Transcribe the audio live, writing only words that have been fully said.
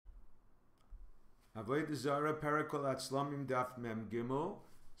Avodah Zarah, Parakol Atzlamim Daf Mem Gimel,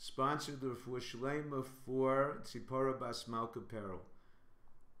 sponsored with Shlema for Tzipora Bas Malka Peril.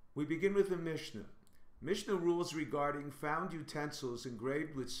 We begin with the Mishnah. Mishnah rules regarding found utensils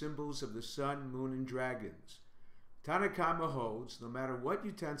engraved with symbols of the sun, moon, and dragons. Tanakama holds, no matter what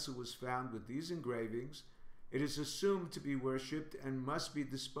utensil was found with these engravings, it is assumed to be worshipped and must be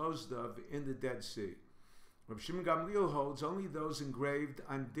disposed of in the Dead Sea. Rabbi Shimon Gamliel holds only those engraved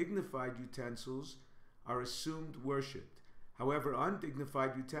on dignified utensils are assumed worshipped. However,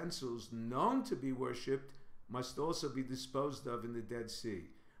 undignified utensils known to be worshipped must also be disposed of in the Dead Sea.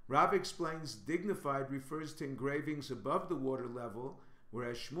 Rav explains dignified refers to engravings above the water level,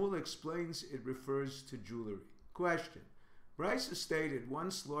 whereas Shmuel explains it refers to jewelry. Question. Brisa stated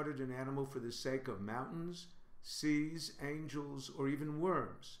one slaughtered an animal for the sake of mountains, seas, angels, or even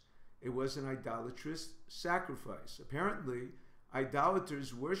worms. It was an idolatrous sacrifice. Apparently,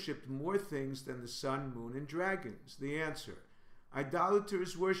 idolaters worshipped more things than the sun, moon, and dragons. The answer.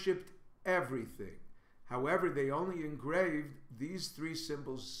 Idolaters worshipped everything. However, they only engraved these three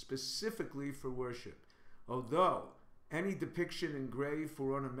symbols specifically for worship. Although any depiction engraved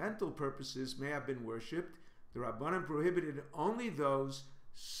for ornamental purposes may have been worshipped, the Rabbanan prohibited only those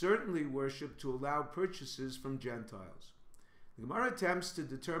certainly worshipped to allow purchases from Gentiles. The Gemara attempts to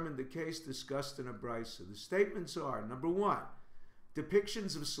determine the case discussed in a brisa. The statements are, number one,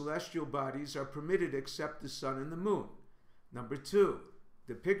 depictions of celestial bodies are permitted except the sun and the moon. Number two,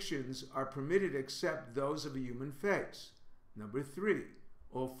 depictions are permitted except those of a human face. Number three,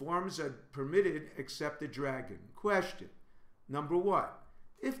 all forms are permitted except a dragon. Question. Number one,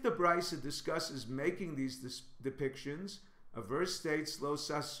 if the brisa discusses making these depictions, a verse states, Lo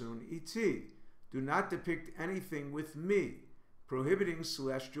sasun iti, do not depict anything with me, prohibiting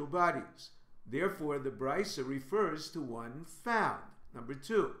celestial bodies. Therefore, the brisa refers to one found. Number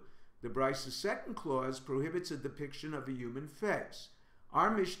two, the brisa's second clause prohibits a depiction of a human face.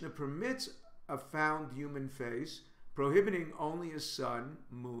 Our Mishnah permits a found human face, prohibiting only a sun,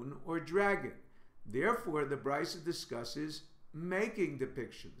 moon, or dragon. Therefore, the brisa discusses making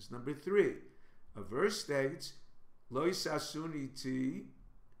depictions. Number three, a verse states, Lo sasun iti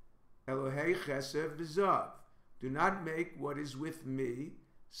Elohei chesed v'zav. Do not make what is with me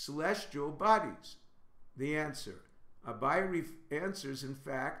celestial bodies. The answer. Abai answers, in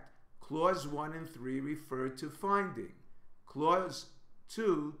fact, clause 1 and 3 refer to finding. Clause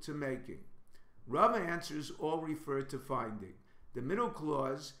 2 to making. Rava answers all refer to finding. The middle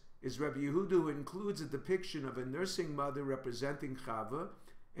clause is Rabbi Yehuda, who includes a depiction of a nursing mother representing Chava,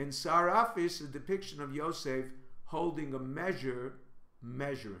 and Sarafis, a depiction of Yosef holding a measure,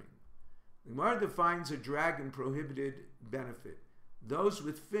 measuring. The Gemara defines a dragon prohibited benefit, those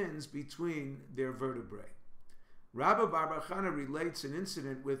with fins between their vertebrae. Rabbi Bar Chana relates an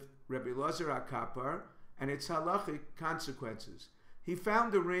incident with Rabbi Elazar HaKapar and its halachic consequences. He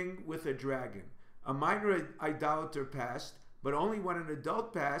found a ring with a dragon. A minor idolater passed, but only when an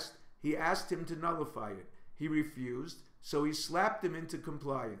adult passed, he asked him to nullify it. He refused, so he slapped him into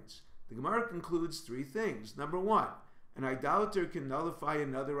compliance. The Gemara concludes three things. Number one, an idolater can nullify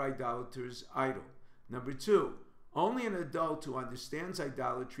another idolater's idol. Number two, only an adult who understands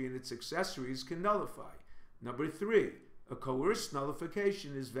idolatry and its accessories can nullify. Number three, a coerced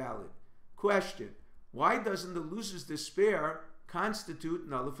nullification is valid. Question, why doesn't the loser's despair constitute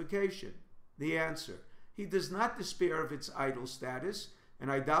nullification? The answer, he does not despair of its idol status. An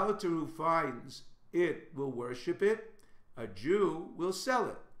idolater who finds it will worship it. A Jew will sell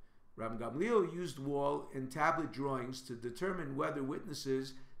it. Rabbi Gamliel used wall and tablet drawings to determine whether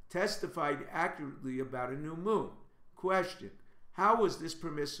witnesses testified accurately about a new moon. Question, how was this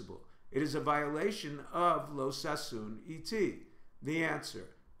permissible? It is a violation of Lo sasun iti. The answer,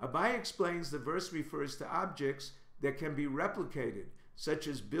 Abai explains the verse refers to objects that can be replicated, such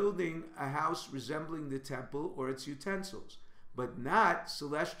as building a house resembling the temple or its utensils, but not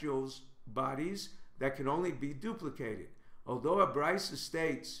celestial bodies that can only be duplicated. Although a brisa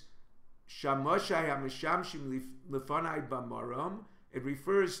states, Shamoshai HaMeshamshim Lefanai Bamarom, it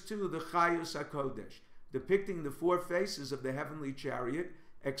refers to the Chayos HaKodesh, depicting the four faces of the heavenly chariot,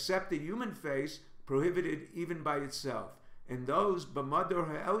 except the human face prohibited even by itself, and those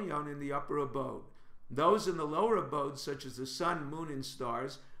B'mador HaElyon in the upper abode. Those in the lower abode, such as the sun, moon, and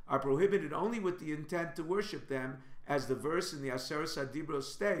stars, are prohibited only with the intent to worship them, as the verse in the Aseres HaDibros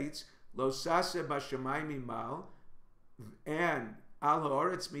states, Lo saseh b'shamayim imal, and Al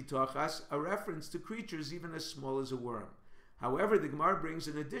ha'oretz mitochas, a reference to creatures even as small as a worm. However, the Gemara brings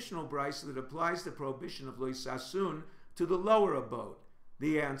an additional brisa that applies the prohibition of Lo sasun to the lower abode.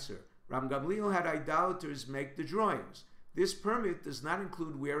 The answer, Ram Gamliel had idolaters make the drawings. This permit does not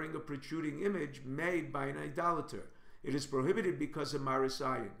include wearing a protruding image made by an idolater. It is prohibited because of maris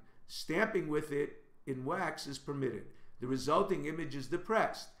ayin. Stamping with it in wax is permitted. The resulting image is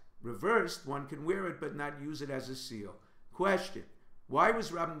depressed. Reversed, one can wear it but not use it as a seal. Question: why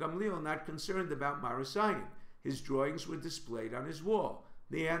was Rabbi Gamliel not concerned about maris ayin? His drawings were displayed on his wall.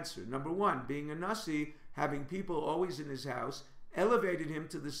 The answer: number one, being a nasi, having people always in his house, elevated him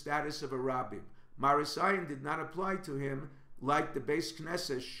to the status of a rabbim. Maris ayin did not apply to him like the Beis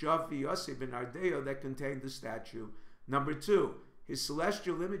Knesset Shav Yosef in Ardeo that contained the statue. Number two, his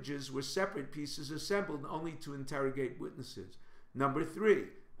celestial images were separate pieces assembled only to interrogate witnesses. Number three,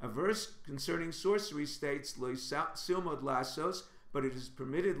 a verse concerning sorcery states, Lo silmod lasos, but it is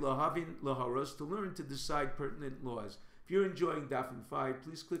permitted lahavin laharos, to learn to decide pertinent laws. If you're enjoying Daf and 5,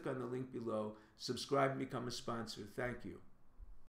 please click on the link below, subscribe and become a sponsor. Thank you.